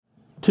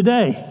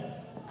Today,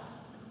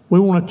 we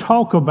want to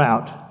talk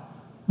about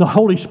the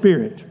Holy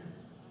Spirit.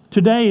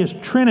 Today is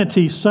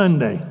Trinity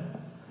Sunday,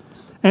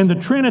 and the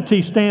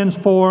Trinity stands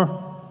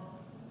for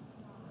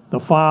the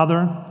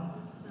Father,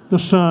 the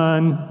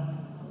Son,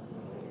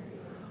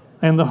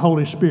 and the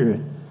Holy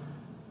Spirit.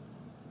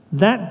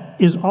 That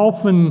is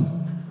often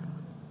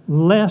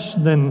less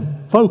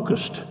than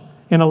focused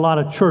in a lot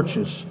of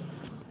churches.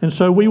 And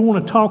so we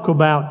want to talk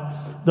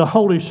about the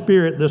Holy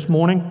Spirit this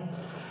morning.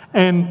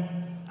 And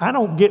I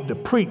don't get to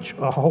preach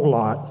a whole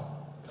lot.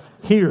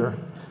 Here,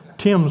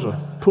 Tim's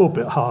a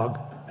pulpit hog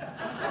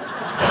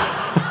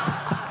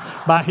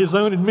by his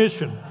own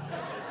admission.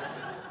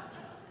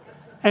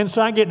 And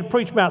so I get to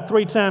preach about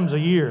 3 times a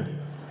year.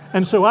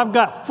 And so I've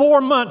got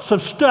 4 months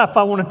of stuff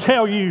I want to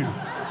tell you.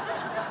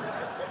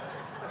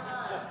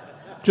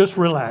 Just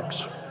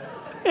relax.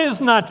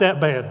 It's not that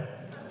bad.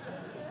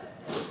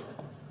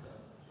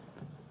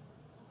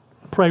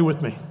 Pray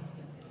with me.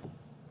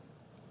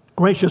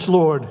 Gracious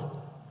Lord,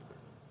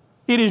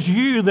 it is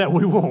you that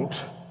we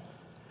want.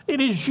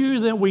 It is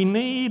you that we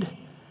need,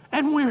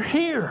 and we're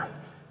here,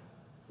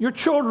 your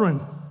children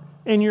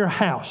in your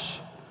house,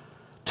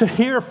 to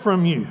hear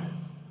from you.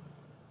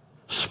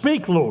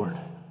 Speak, Lord.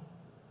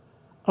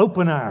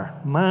 Open our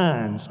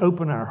minds,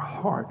 open our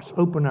hearts,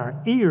 open our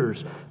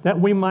ears, that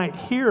we might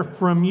hear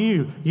from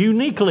you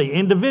uniquely,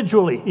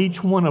 individually,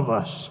 each one of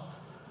us,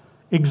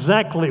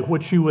 exactly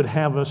what you would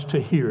have us to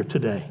hear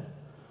today.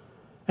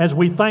 As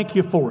we thank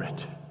you for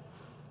it,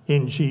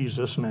 in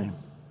Jesus' name,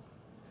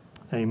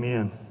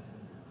 amen.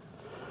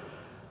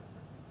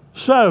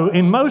 So,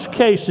 in most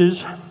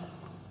cases,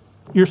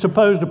 you're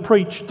supposed to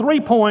preach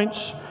 3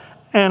 points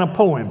and a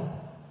poem.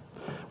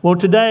 Well,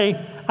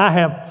 today, I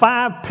have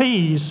 5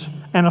 P's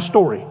and a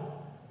story.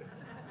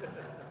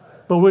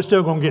 But we're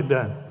still going to get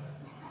done.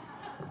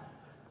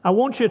 I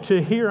want you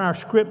to hear our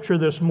scripture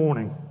this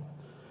morning.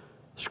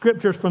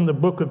 Scriptures from the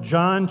book of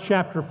John,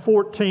 chapter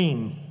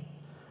 14,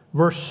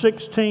 verse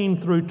 16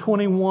 through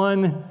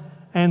 21,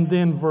 and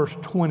then verse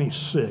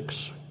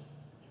 26.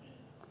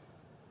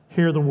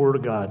 Hear the word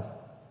of God.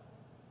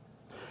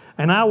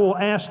 And I will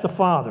ask the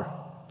Father,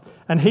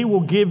 and he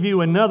will give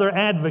you another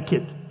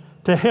advocate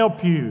to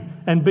help you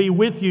and be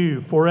with you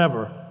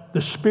forever,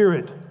 the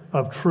Spirit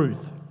of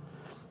truth.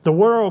 The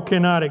world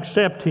cannot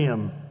accept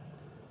him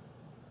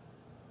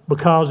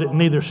because it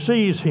neither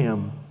sees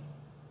him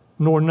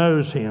nor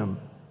knows him.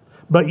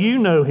 But you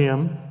know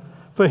him,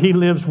 for he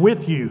lives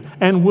with you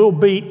and will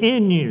be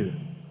in you.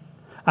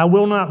 I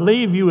will not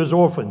leave you as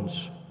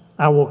orphans.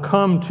 I will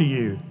come to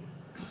you.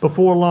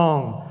 Before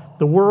long,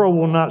 the world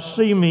will not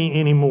see me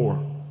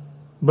anymore,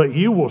 but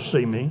you will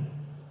see me.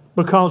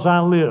 Because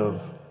I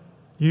live,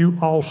 you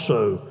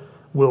also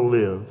will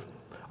live.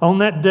 On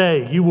that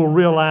day, you will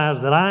realize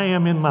that I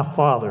am in my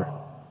Father,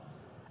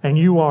 and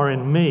you are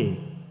in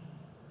me,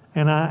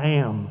 and I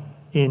am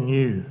in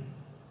you.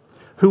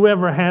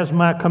 Whoever has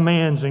my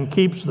commands and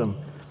keeps them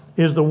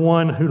is the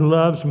one who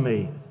loves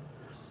me.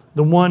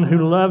 The one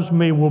who loves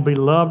me will be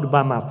loved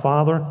by my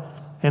Father,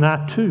 and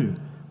I too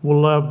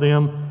will love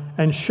them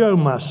and show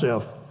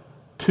myself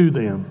to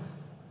them.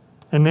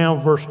 And now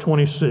verse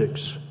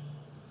 26.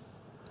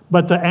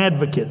 But the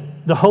advocate,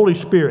 the Holy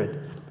Spirit,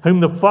 whom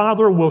the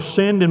Father will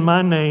send in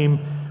my name,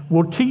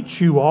 will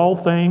teach you all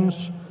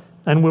things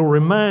and will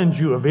remind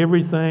you of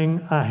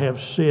everything I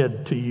have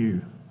said to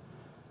you.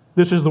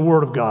 This is the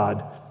word of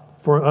God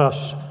for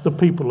us, the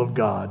people of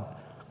God.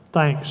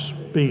 Thanks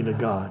be to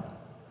God.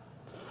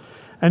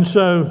 And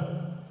so,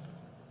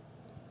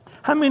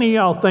 how many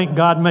of y'all think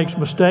God makes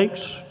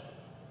mistakes?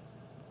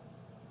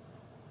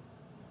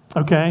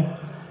 Okay.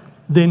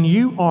 Then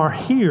you are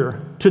here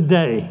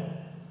today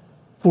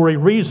for a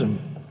reason.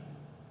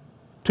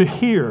 To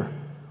hear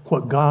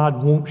what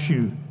God wants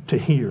you to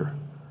hear.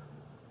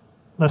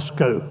 Let's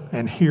go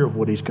and hear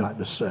what he's got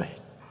to say.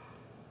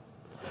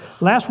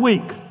 Last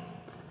week,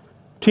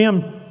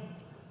 Tim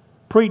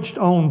preached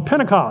on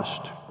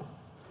Pentecost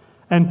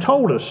and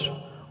told us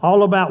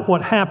all about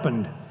what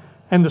happened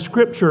and the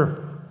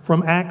scripture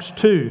from Acts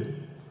 2.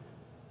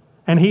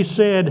 And he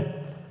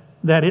said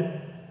that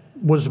it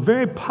was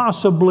very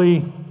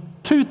possibly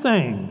 2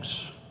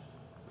 things.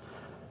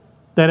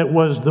 That it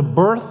was the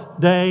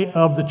birthday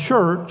of the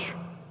church,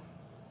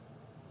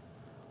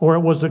 or it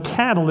was a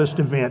catalyst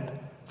event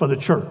for the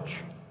church.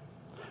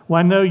 Well,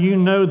 I know you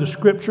know the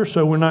scripture,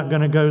 so we're not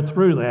going to go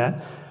through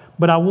that.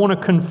 But I want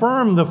to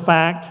confirm the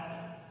fact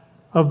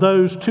of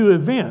those 2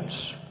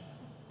 events.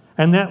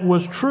 And that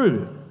was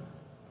true.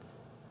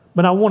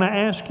 But I want to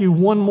ask you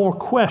one more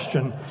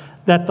question.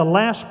 That the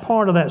last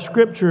part of that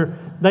scripture,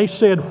 they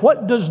said,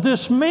 what does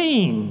this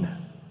mean?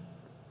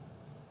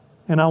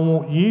 And I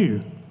want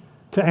you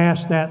to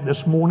ask that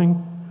this morning.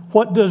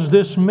 What does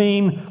this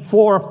mean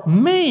for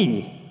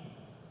me?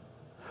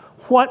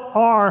 What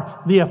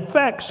are the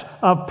effects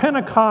of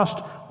Pentecost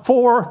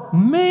for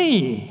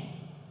me?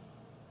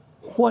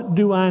 What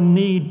do I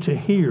need to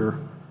hear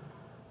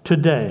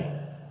today?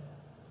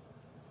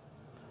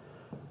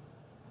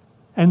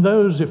 And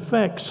those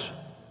effects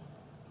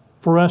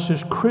for us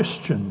as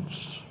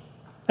Christians,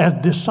 as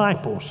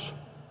disciples,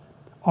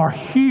 are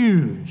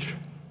huge.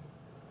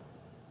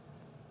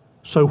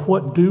 So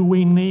what do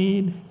we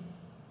need?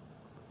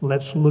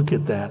 Let's look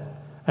at that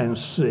and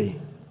see.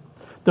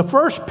 The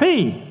first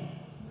P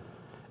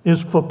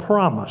is for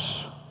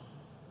promise.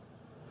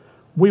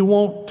 We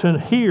want to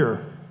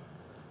hear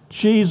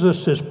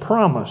Jesus'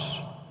 promise.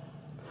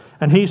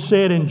 And he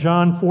said in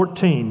John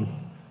 14,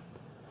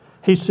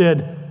 he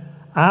said,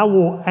 I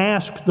will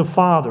ask the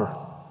Father,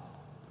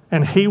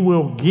 and he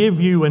will give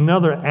you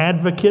another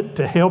advocate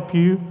to help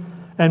you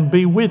and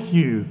be with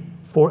you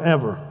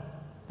forever,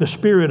 the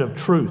Spirit of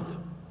truth.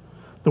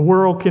 The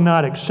world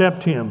cannot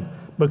accept him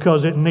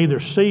because it neither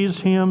sees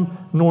him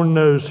nor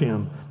knows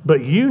him.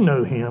 But you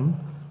know him,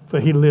 for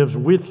he lives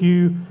with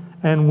you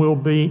and will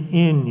be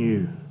in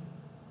you.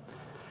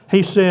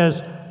 He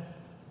says,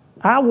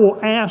 I will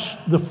ask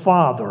the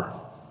Father.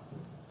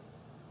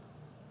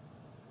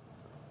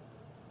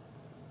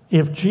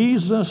 If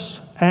Jesus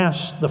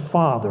asks the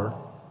Father,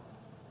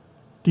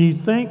 do you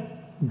think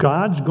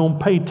God's going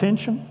to pay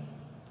attention?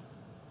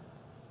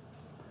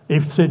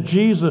 If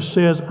Jesus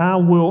says, I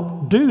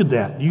will do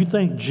that, you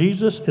think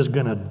Jesus is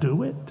going to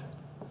do it?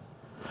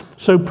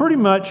 So pretty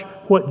much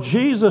what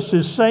Jesus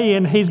is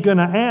saying he's going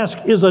to ask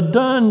is a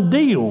done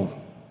deal,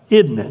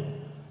 isn't it?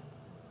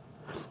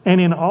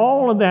 And in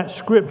all of that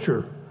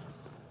scripture,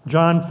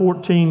 John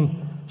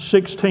 14,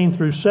 16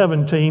 through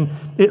 17,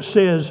 it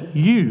says,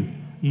 you.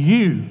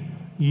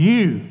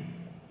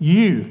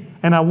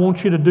 And I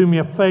want you to do me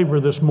a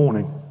favor this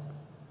morning.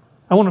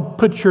 I want to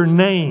put your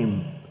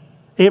name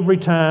every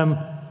time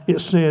it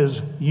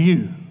says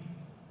you.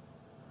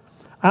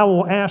 I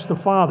will ask the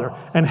Father,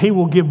 and he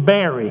will give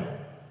Barry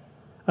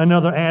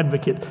another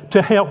advocate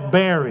to help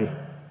Barry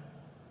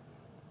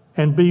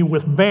and be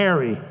with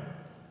Barry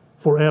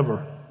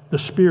forever, the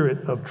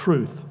Spirit of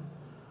truth.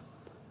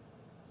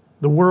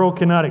 The world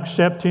cannot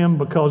accept him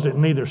because it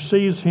neither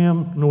sees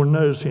him nor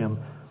knows him.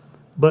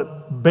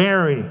 But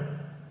Barry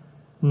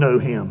know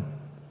him,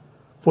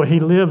 for he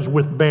lives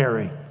with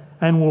Barry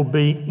and will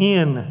be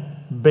in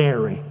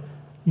Barry.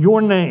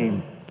 Your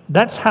name,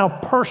 that's how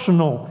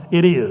personal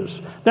it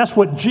is. That's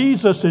what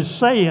Jesus is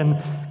saying,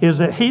 is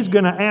that he's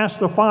going to ask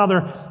the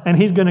Father and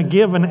he's going to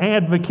give an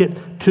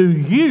advocate to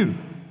you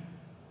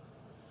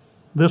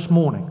this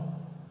morning.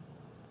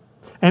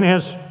 And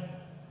as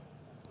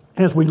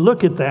we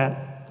look at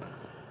that,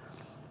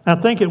 I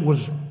think it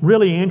was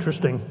really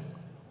interesting.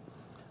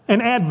 An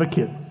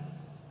advocate.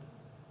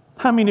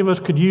 How many of us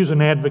could use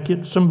an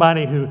advocate?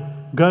 Somebody who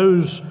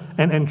goes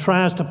and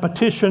tries to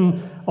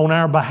petition on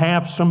our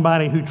behalf,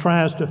 somebody who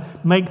tries to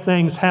make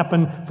things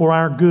happen for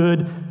our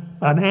good,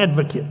 an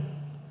advocate.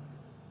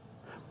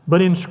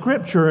 But in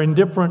Scripture, in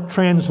different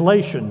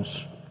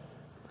translations,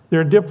 there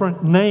are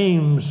different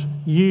names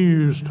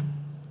used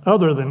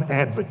other than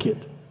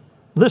advocate.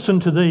 Listen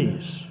to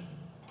these.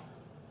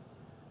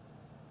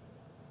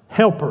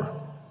 Helper,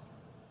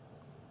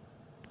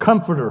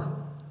 comforter,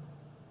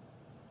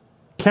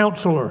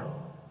 counselor,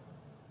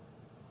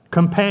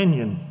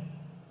 companion,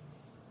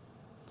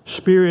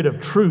 Spirit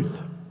of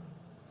truth,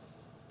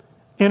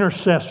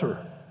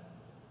 intercessor,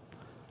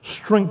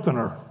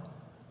 strengthener.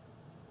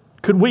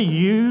 Could we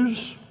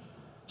use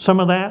some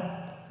of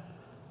that?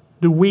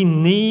 Do we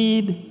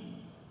need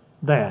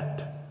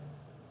that?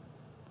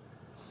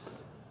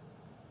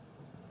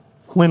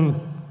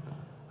 When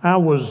I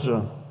was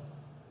a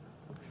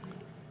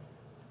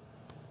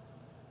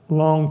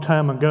long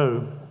time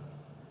ago,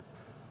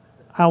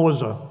 I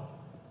was a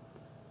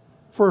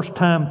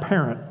first-time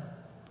parent.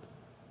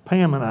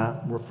 Pam and I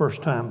were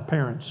first-time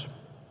parents.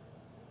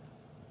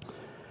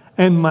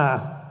 And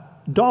my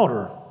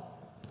daughter,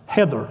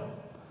 Heather,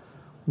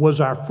 was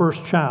our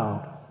first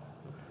child.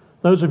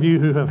 Those of you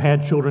who have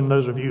had children,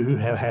 those of you who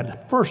have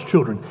had first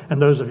children,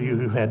 and those of you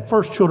who had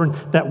first children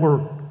that were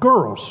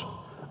girls,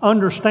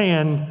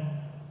 understand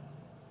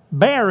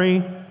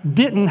Barry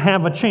didn't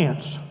have a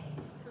chance.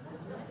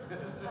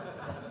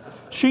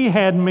 She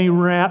had me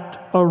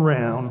wrapped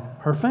around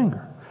her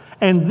finger.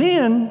 And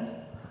then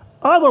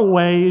other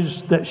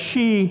ways that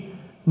she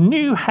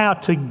knew how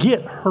to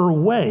get her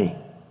way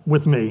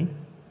with me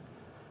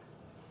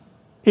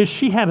is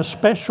she had a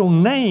special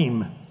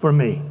name for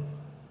me.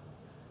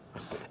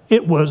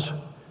 It was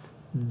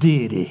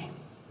Diddy.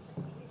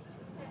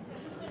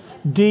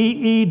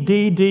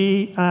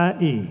 D-E-D-D-I-E.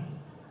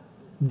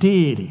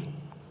 Diddy.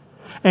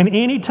 And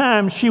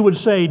anytime she would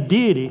say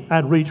Diddy,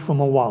 I'd reach for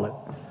my wallet.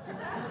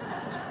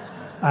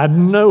 I'd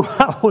know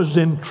I was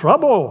in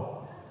trouble.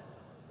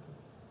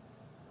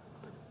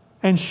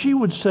 And she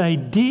would say,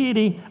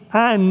 Diddy,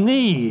 I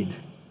need.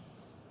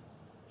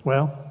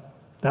 Well,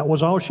 that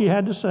was all she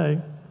had to say.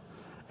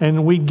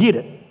 And we get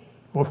it.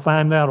 We'll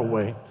find out a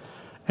way.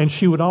 And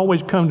she would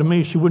always come to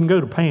me. She wouldn't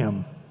go to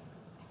Pam.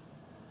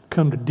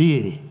 Come to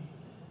Diddy.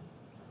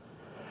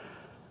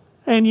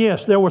 And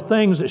yes, there were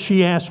things that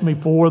she asked me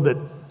for that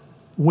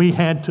we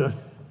had to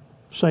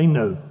say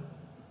no.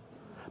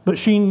 But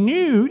she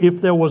knew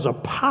if there was a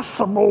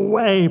possible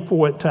way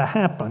for it to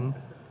happen,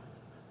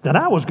 that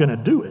I was going to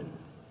do it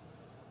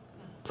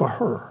for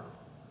her.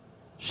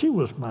 She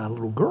was my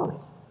little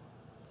girl.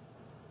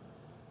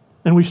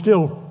 And we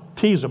still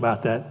tease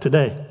about that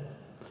today.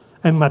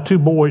 And my 2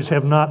 boys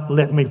have not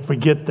let me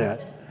forget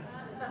that.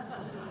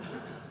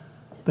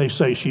 They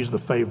say she's the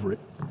favorite.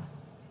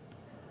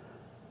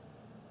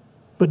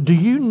 But do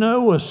you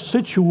know a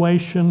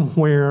situation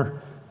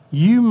where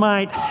you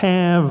might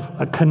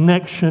have a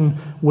connection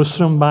with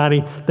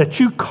somebody that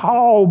you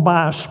call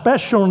by a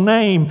special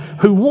name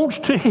who wants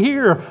to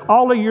hear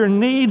all of your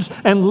needs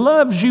and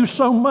loves you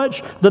so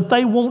much that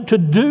they want to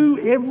do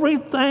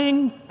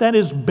everything that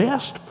is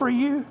best for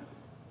you?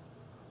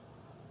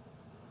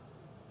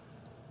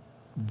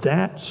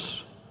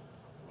 That's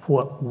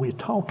what we're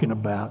talking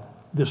about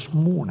this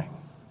morning.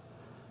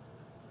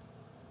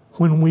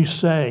 When we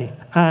say,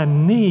 I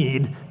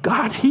need,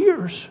 God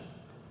hears.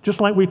 Just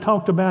like we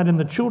talked about in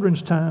the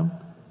children's time.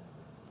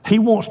 He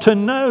wants to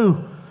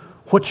know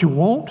what you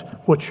want,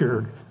 what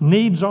your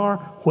needs are,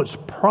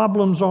 what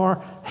problems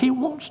are. He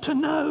wants to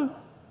know.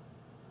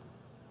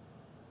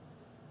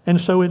 And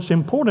so it's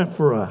important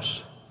for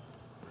us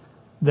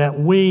that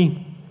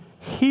we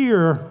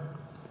hear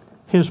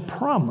His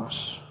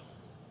promise,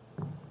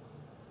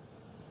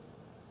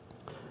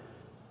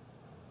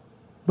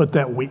 but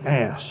that we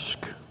ask.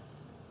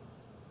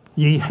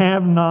 Ye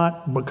have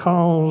not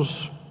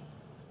because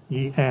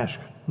ye ask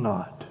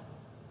not.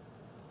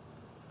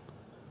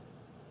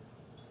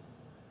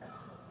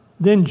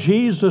 Then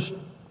Jesus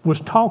was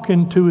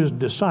talking to His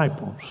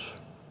disciples.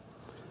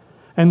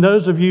 And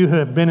those of you who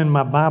have been in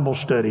my Bible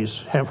studies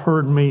have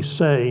heard me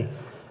say,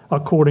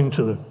 according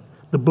to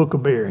the book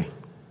of Mary,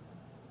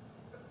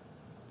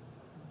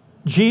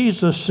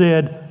 Jesus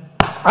said,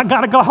 I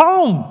got to go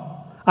home.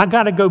 I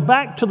got to go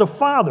back to the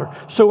Father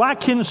so I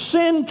can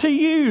send to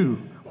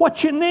you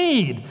what you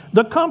need,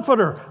 the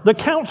Comforter, the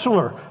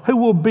Counselor, who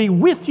will be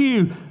with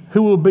you,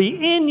 who will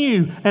be in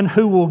you, and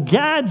who will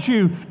guide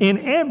you in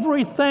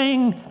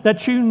everything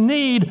that you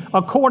need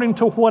according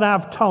to what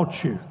I've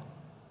taught you.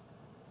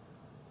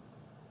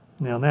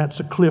 Now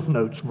that's a Cliff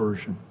Notes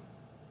version.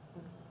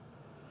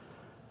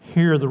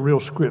 Hear the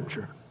real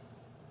scripture.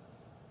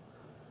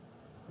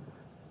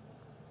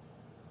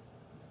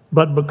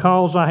 But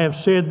because I have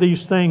said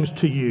these things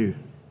to you,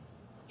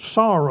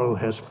 sorrow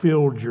has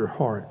filled your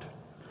heart.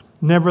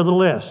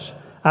 Nevertheless,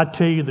 I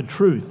tell you the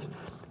truth.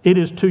 It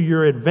is to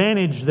your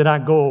advantage that I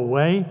go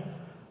away.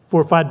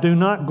 For if I do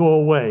not go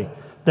away,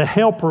 the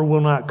Helper will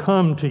not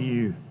come to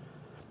you.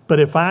 But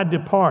if I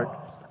depart,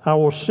 I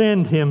will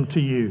send Him to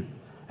you.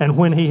 And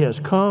when He has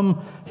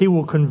come, He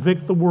will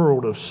convict the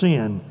world of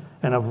sin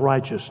and of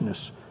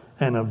righteousness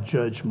and of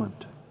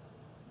judgment.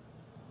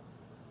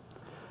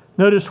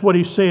 Notice what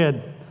He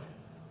said.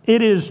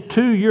 It is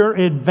to your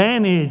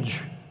advantage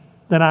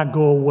that I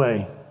go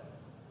away.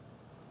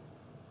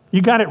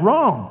 You got it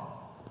wrong.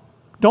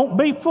 Don't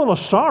be full of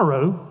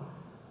sorrow.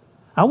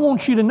 I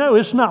want you to know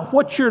it's not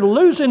what you're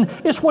losing,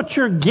 it's what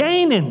you're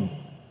gaining.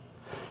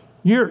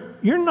 You're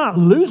not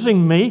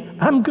losing me.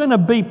 I'm going to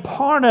be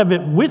part of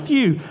it with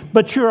you,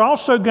 but you're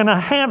also going to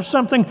have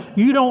something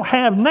you don't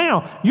have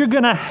now. You're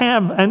going to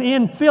have an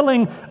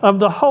infilling of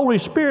the Holy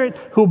Spirit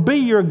who'll be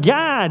your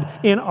guide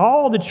in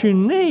all that you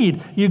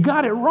need. You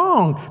got it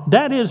wrong.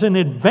 That is an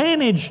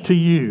advantage to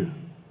you.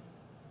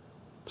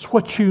 It's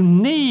what you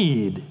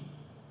need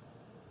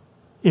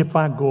if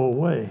I go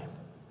away.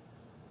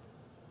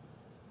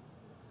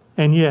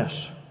 And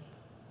yes,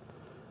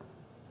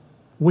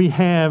 we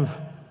have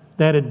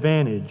that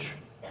advantage.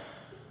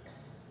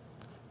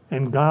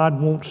 And God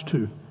wants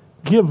to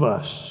give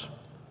us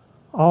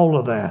all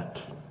of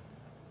that.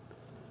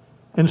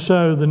 And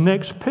so the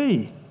next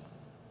P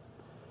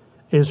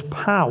is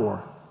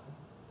power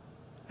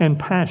and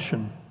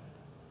passion.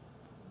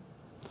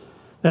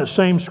 That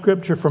same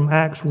scripture from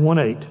Acts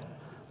 1:8.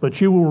 But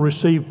you will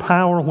receive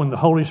power when the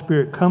Holy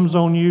Spirit comes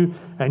on you,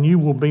 and you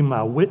will be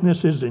my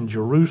witnesses in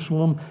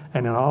Jerusalem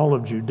and in all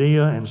of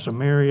Judea and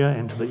Samaria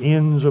and to the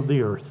ends of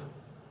the earth.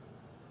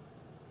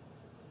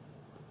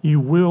 You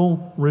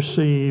will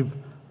receive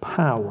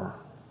power.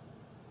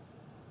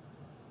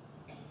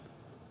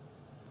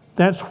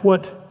 That's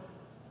what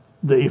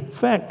the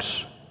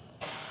effects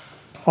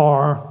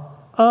are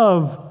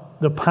of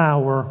the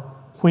power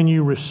when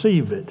you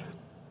receive it.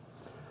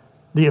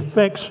 The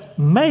effects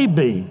may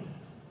be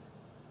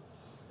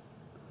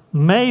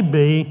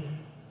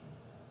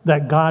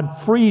that God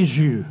frees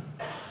you.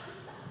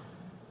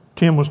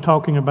 Tim was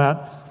talking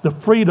about the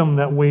freedom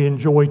that we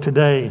enjoy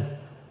today,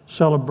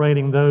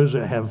 celebrating those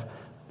that have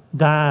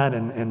died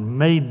and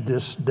made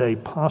this day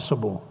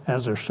possible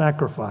as their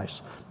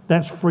sacrifice.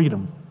 That's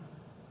freedom.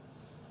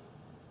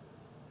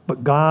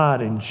 But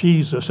God and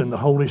Jesus and the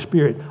Holy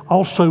Spirit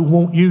also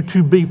want you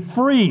to be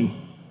free.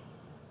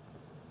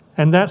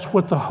 And that's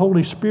what the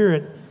Holy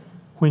Spirit,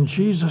 when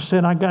Jesus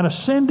said, I got to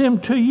send Him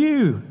to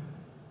you.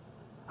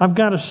 I've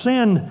got to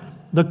send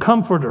the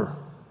Comforter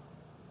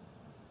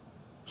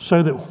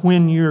so that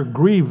when you're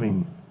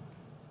grieving,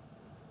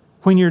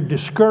 when you're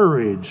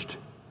discouraged,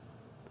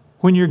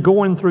 when you're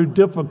going through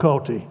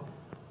difficulty,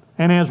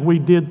 and as we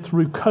did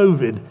through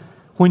COVID,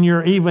 when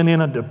you're even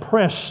in a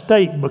depressed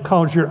state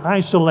because you're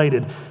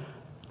isolated,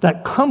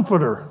 that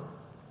Comforter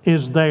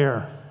is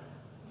there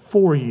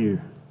for you.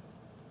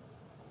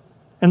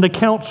 And the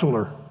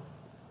counselor,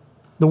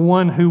 the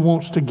one who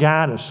wants to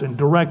guide us and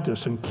direct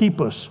us and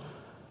keep us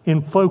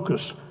in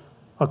focus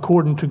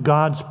according to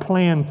God's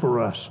plan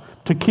for us,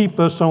 to keep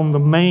us on the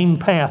main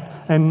path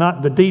and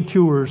not the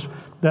detours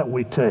that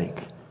we take.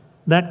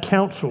 That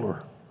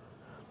counselor,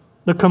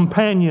 the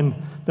companion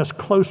that's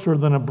closer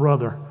than a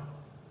brother,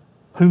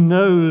 who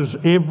knows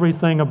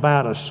everything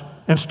about us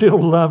and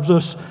still loves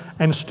us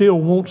and still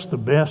wants the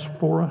best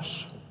for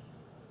us.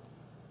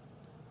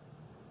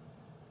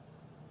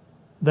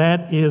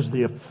 That is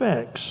the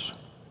effects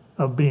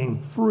of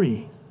being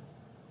free.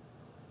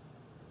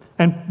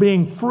 And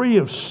being free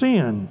of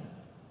sin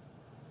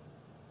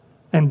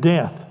and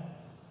death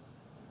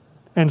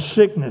and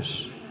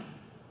sickness.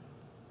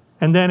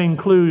 And that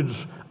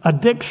includes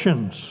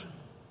addictions,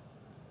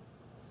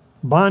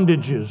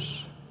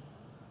 bondages,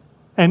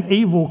 and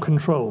evil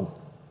control.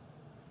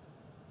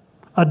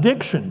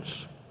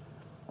 Addictions,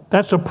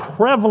 that's a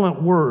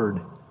prevalent word.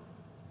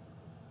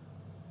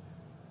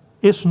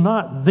 It's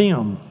not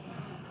them,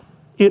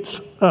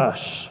 it's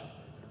us.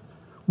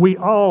 We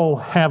all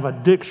have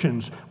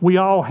addictions. We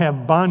all have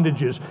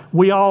bondages.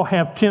 We all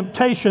have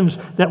temptations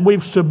that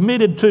we've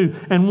submitted to.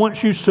 And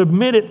once you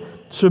submit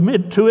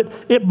to it,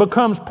 it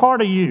becomes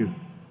part of you.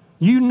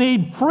 You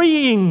need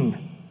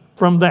freeing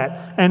from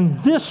that. And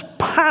this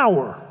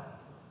power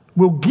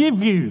will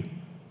give you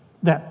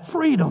that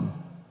freedom.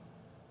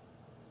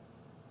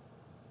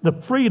 The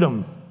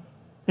freedom.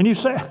 And you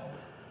say,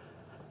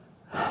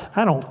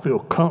 I don't feel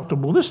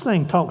comfortable. This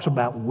thing talks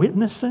about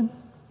witnessing.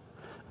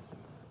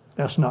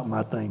 That's not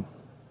my thing.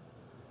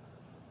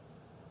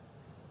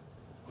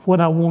 What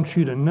I want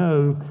you to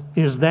know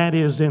is that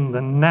is in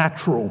the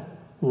natural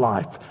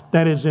life.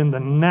 That is in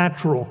the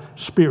natural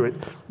spirit.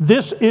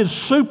 This is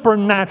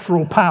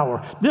supernatural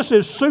power. This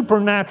is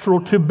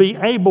supernatural to be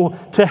able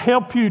to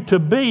help you to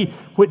be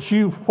what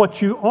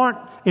you aren't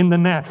in the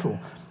natural.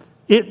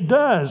 It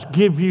does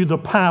give you the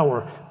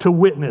power to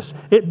witness.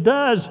 It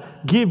does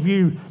give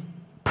you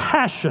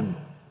passion.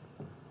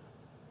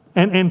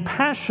 And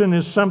passion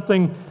is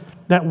something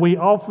that we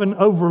often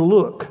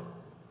overlook.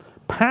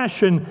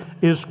 Passion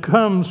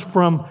comes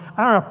from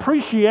our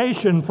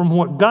appreciation from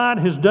what God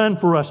has done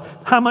for us,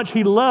 how much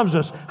He loves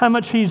us, how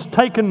much He's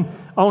taken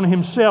on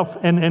Himself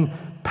and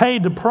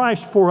paid the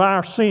price for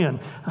our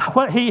sin,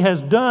 what He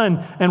has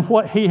done and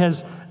what He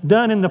has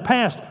done in the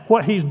past,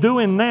 what He's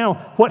doing now,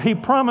 what He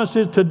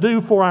promises to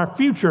do for our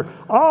future.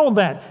 All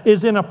that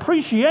is in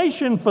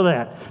appreciation for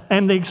that.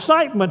 And the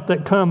excitement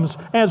that comes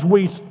as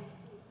we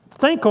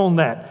think on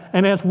that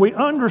and as we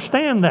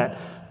understand that,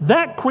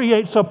 that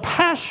creates a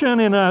passion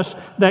in us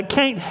that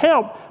can't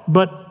help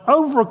but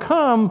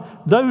overcome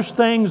those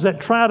things that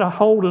try to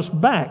hold us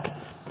back.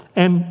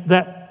 And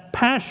that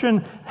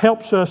passion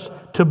helps us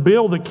to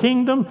build the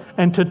kingdom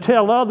and to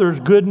tell others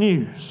good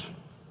news.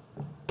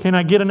 Can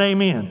I get an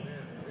amen?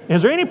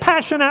 Is there any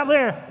passion out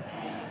there?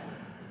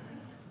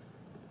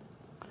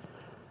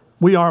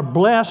 We are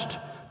blessed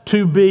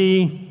to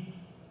be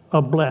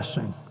a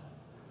blessing.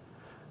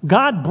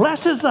 God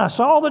blesses us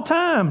all the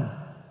time.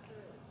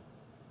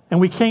 And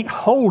we can't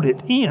hold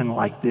it in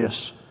like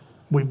this.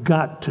 We've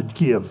got to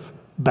give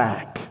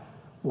back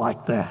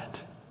like that.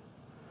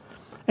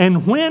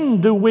 And when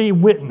do we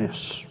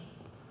witness?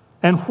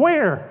 And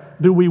where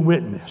do we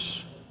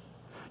witness?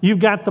 You've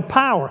got the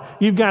power.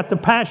 You've got the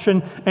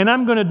passion. And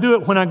I'm going to do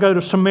it when I go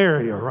to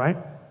Samaria, right?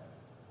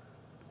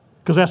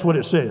 Because that's what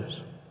it says.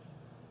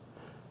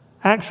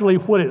 Actually,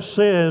 what it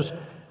says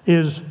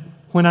is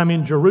when I'm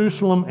in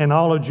Jerusalem and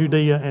all of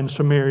Judea and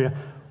Samaria,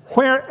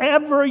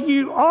 wherever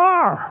you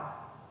are,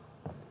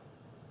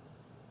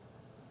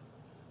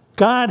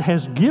 God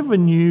has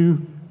given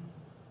you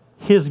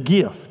His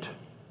gift.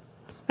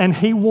 And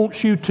He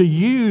wants you to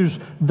use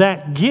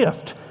that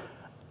gift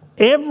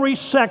every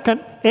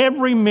second,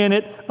 every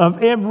minute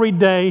of every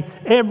day,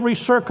 every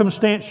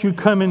circumstance you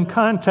come in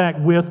contact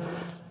with.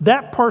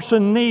 That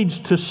person needs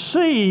to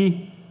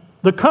see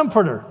the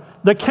comforter,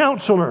 the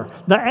counselor,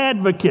 the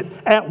advocate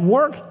at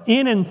work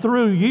in and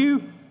through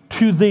you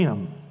to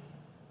them.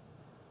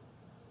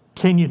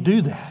 Can you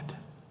do that?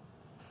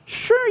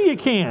 Sure you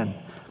can.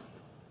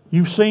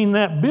 You've seen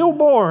that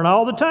billboard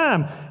all the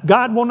time.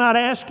 God will not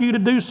ask you to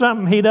do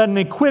something He doesn't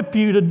equip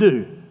you to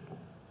do.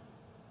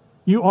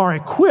 You are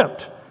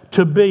equipped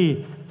to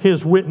be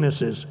His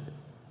witnesses,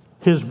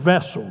 His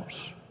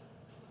vessels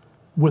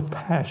with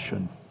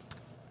passion.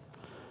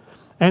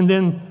 And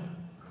then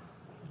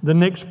the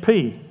next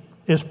P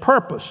is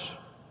purpose.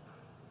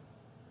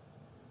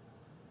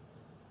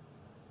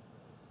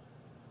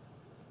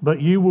 But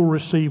you will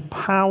receive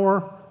power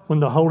when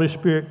the Holy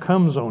Spirit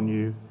comes on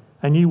you,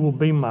 and you will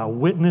be my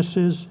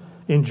witnesses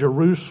in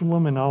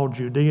Jerusalem and all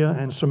Judea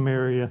and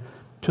Samaria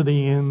to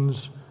the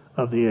ends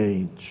of the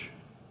age.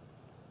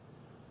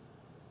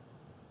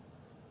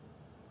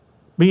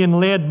 Being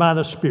led by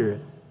the Spirit,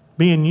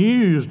 being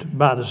used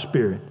by the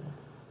Spirit.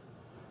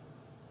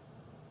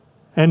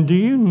 And do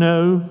you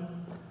know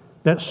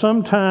that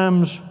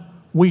sometimes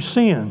we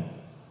sin?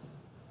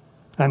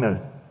 I know.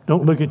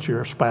 Don't look at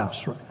your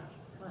spouse right now.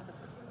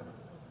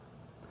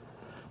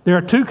 There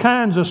are two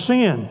kinds of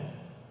sin.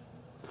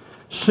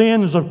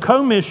 Sins of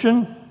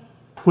commission,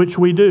 which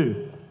we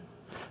do.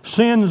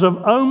 Sins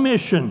of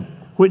omission,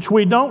 which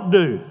we don't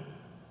do.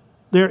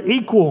 They're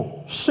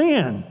equal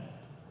sin.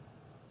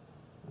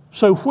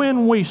 So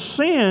when we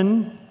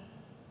sin,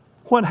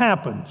 what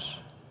happens?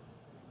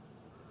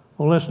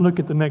 Well, let's look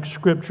at the next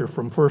scripture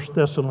from 1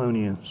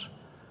 Thessalonians.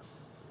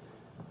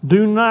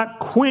 Do not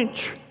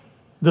quench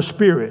the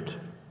Spirit.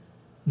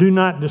 Do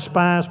not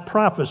despise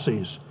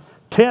prophecies.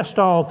 Test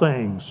all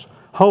things.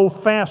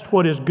 Hold fast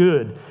what is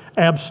good.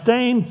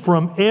 Abstain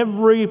from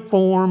every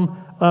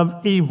form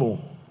of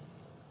evil.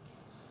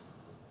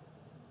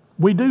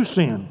 We do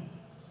sin.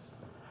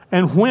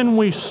 And when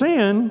we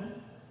sin,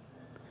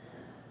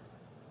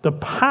 the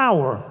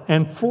power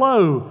and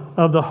flow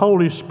of the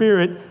Holy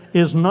Spirit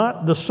is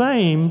not the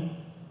same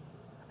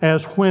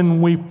as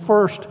when we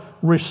first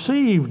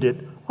received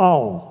it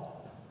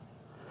all.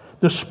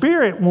 The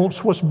Spirit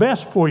wants what's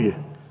best for you.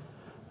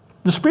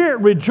 The Spirit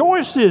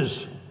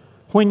rejoices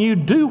when you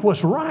do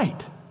what's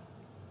right.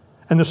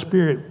 And the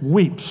Spirit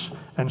weeps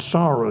and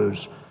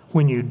sorrows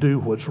when you do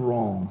what's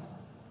wrong.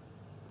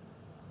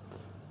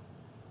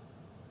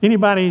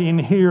 Anybody in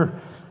here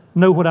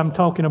know what I'm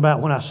talking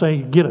about when I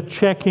say get a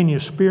check in your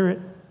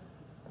spirit?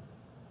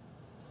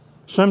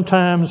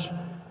 Sometimes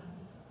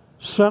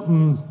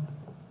something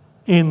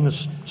in the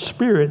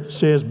spirit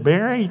says,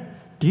 Barry,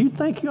 do you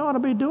think you ought to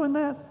be doing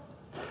that?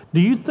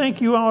 Do you think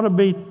you ought to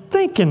be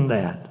thinking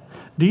that?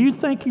 Do you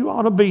think you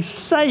ought to be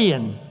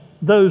saying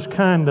those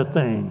kind of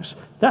things?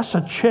 That's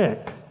a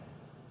check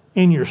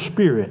in your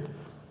spirit.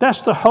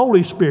 That's the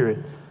Holy Spirit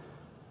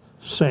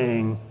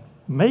saying,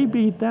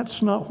 maybe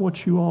that's not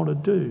what you ought to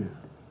do.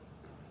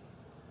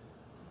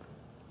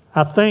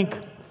 I think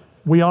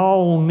we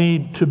all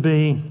need to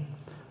be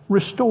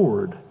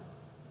restored.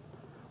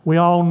 We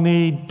all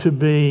need to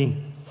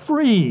be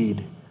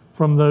freed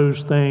from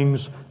those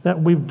things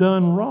that we've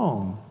done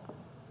wrong,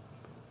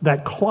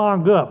 that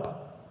clog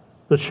up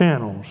the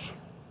channels.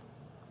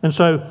 And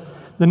so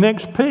the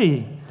next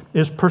P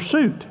is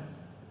pursuit.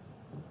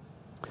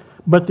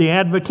 But the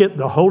advocate,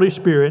 the Holy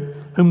Spirit,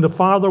 whom the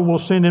Father will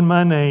send in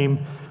my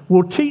name,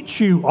 will teach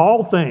you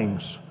all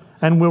things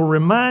and will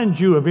remind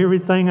you of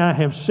everything I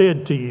have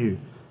said to you.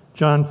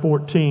 John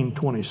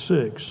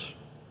 14:26.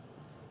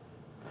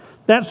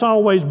 That's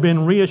always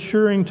been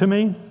reassuring to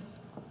me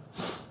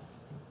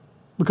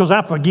because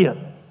I forget.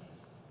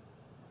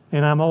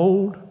 And I'm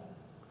old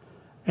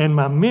and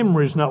my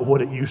memory's not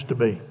what it used to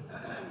be.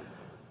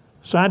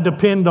 So I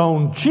depend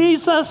on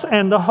Jesus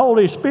and the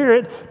Holy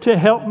Spirit to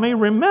help me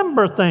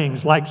remember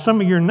things like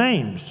some of your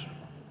names.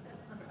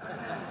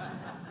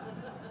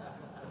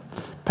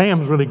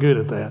 Pam's really good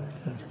at that.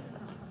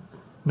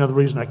 Another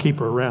reason I keep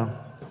her around.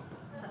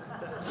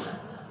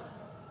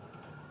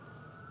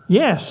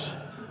 Yes,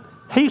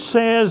 he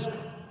says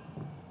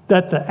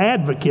that the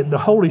advocate, the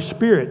Holy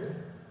Spirit,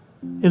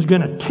 is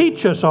going to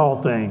teach us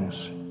all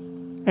things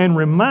and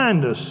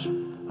remind us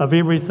of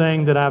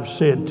everything that I've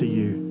said to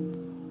you.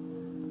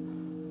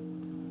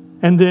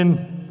 And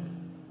then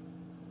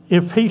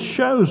if he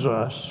shows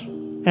us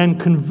and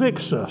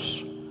convicts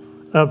us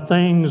of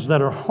things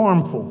that are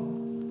harmful,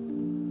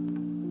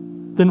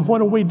 then what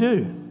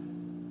do?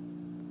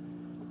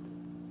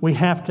 We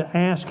have to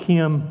ask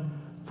him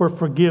for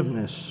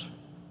forgiveness.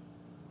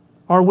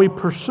 Are we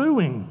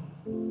pursuing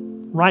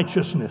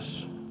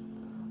righteousness?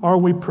 Are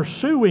we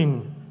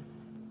pursuing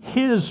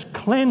his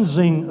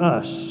cleansing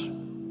us?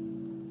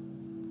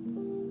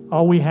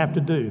 All we have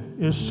to do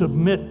is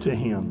submit to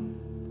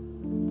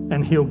him,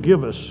 and he'll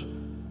give us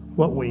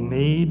what we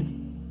need.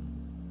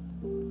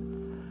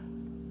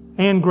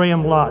 Anne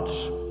Graham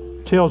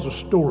Lotz tells a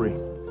story.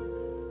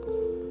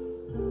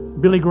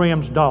 Billy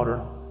Graham's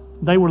daughter,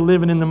 they were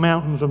living in the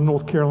mountains of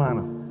North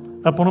Carolina,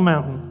 up on a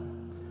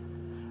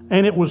mountain.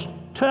 And it was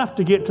tough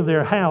to get to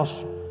their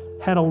house,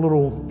 had a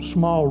little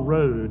small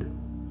road.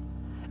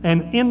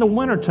 And in the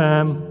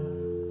wintertime,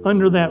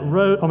 over that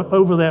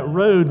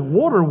road,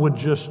 water would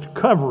just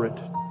cover it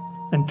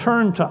and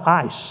turn to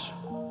ice.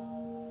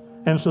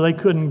 And so they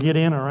couldn't get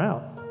in or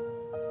out.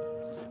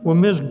 Well,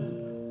 Ms.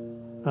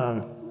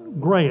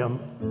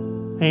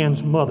 Graham,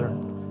 Anne's mother,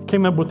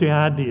 came up with the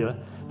idea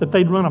that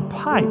they'd run a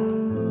pipe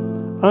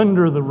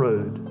under the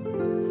road.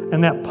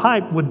 And that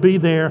pipe would be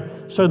there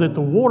so that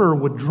the water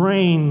would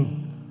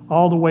drain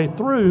all the way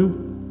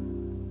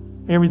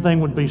through. Everything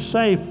would be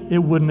safe. It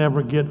would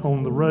never get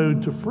on the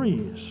road to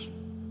freeze.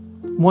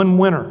 One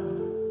winter,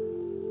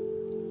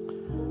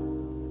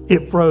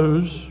 it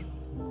froze,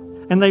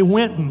 and they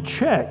went and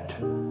checked.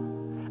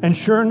 And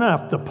sure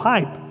enough, the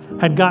pipe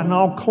had gotten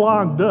all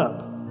clogged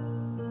up.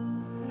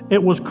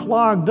 It was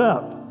clogged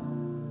up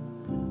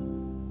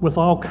with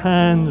all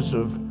kinds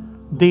of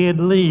dead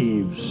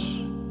leaves,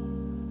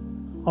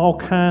 all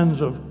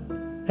kinds of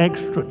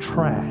extra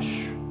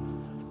trash,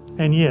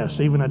 and yes,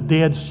 even a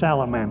dead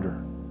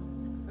salamander.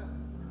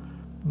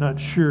 Not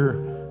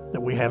sure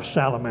that we have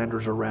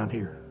salamanders around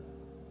here.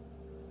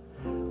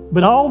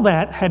 But all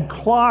that had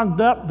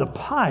clogged up the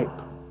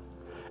pipe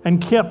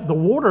and kept the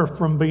water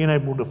from being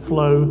able to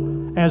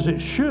flow as it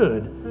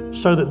should.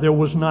 so that there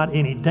was not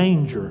any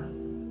danger.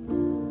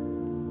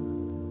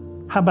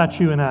 How about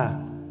you and I?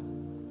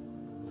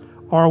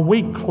 Are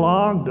we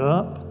clogged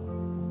up?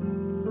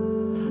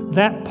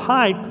 That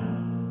pipe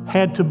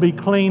had to be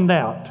cleaned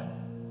out.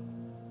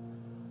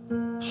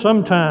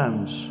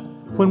 Sometimes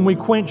when we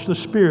quench the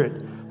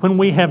Spirit, when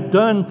we have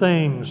done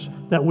things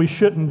that we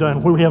shouldn't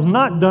done, when we have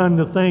not done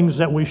the things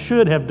that we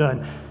should have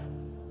done,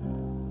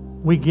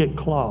 we get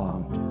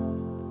clogged.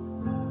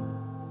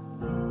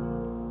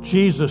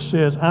 Jesus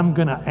says, I'm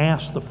going to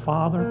ask the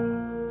Father,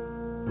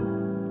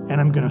 and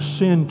I'm going to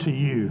send to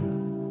you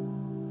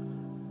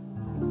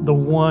the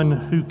one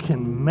who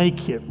can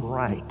make it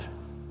right,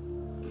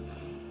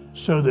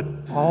 so that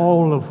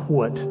all of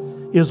what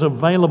is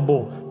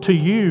available to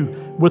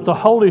you with the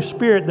Holy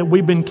Spirit that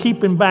we've been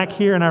keeping back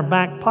here in our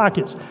back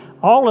pockets,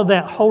 all of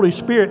that Holy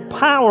Spirit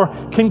power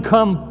can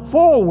come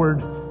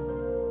forward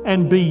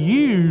and be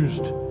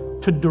used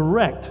to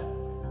direct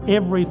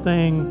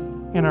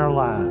everything in our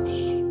lives.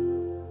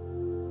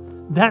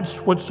 That's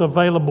what's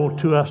available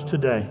to us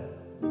today.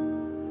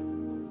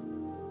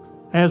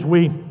 As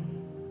we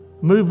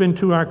move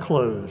into our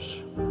close,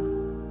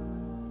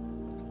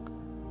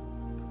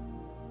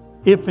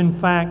 if in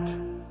fact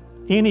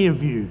any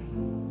of you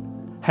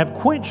have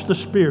quenched the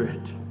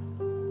Spirit,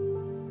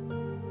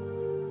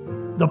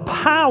 the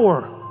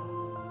power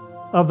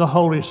of the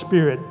Holy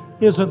Spirit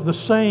isn't the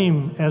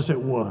same as it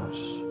was.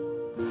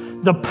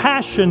 The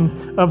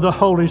passion of the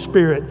Holy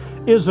Spirit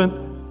isn't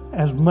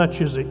as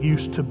much as it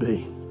used to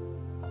be.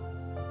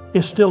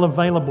 It's still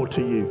available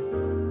to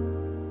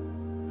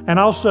you. And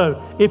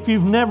also, if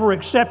you've never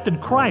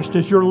accepted Christ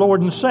as your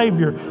Lord and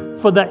Savior,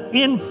 for the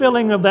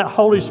infilling of that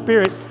Holy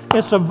Spirit,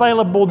 it's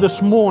available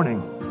this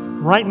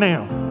morning, right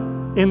now,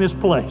 in this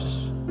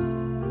place.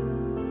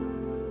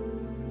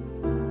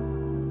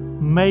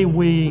 May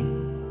we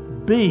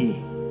be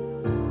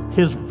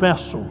His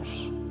vessels.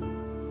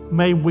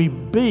 May we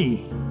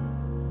be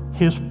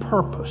His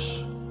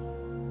purpose.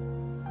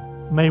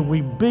 May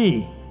we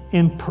be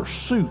in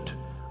pursuit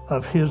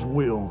of His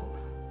will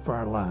for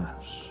our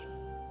lives.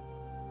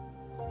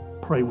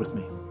 Pray with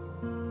me.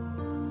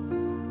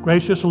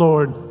 Gracious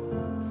Lord,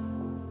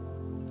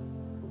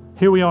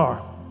 here we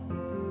are.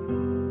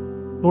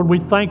 Lord, we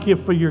thank you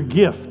for your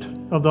gift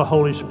of the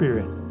Holy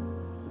Spirit.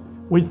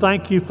 We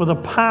thank you for the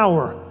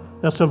power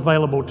that's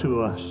available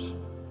to us.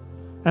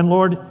 And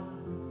Lord,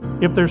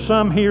 if there's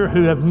some here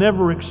who have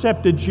never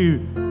accepted you,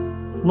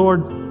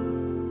 Lord,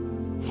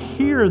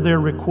 hear their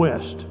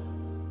request.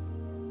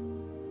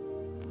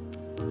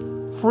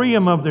 Free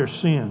them of their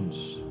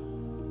sins.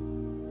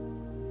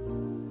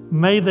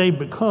 May they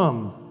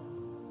become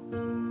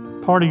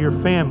part of your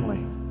family,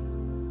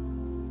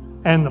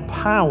 and the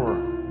power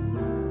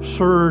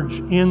surge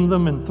in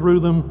them and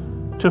through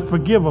them to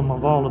forgive them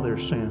of all of their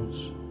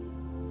sins.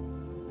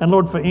 And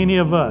Lord, for any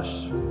of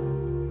us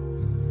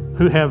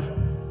who have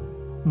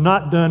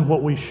not done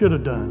what we should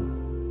have done,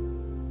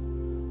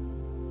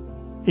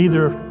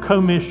 either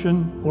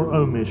commission or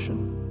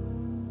omission,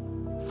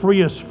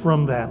 free us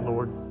from that,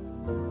 Lord.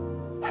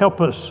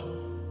 Help us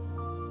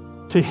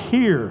to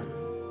hear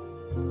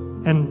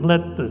and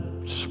let the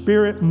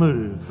Spirit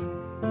move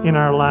in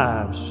our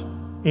lives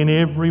in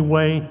every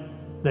way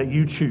that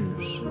you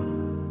choose.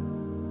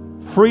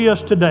 Free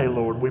us today,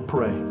 Lord, we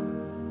pray.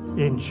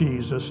 In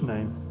Jesus'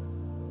 name,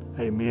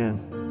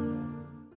 amen.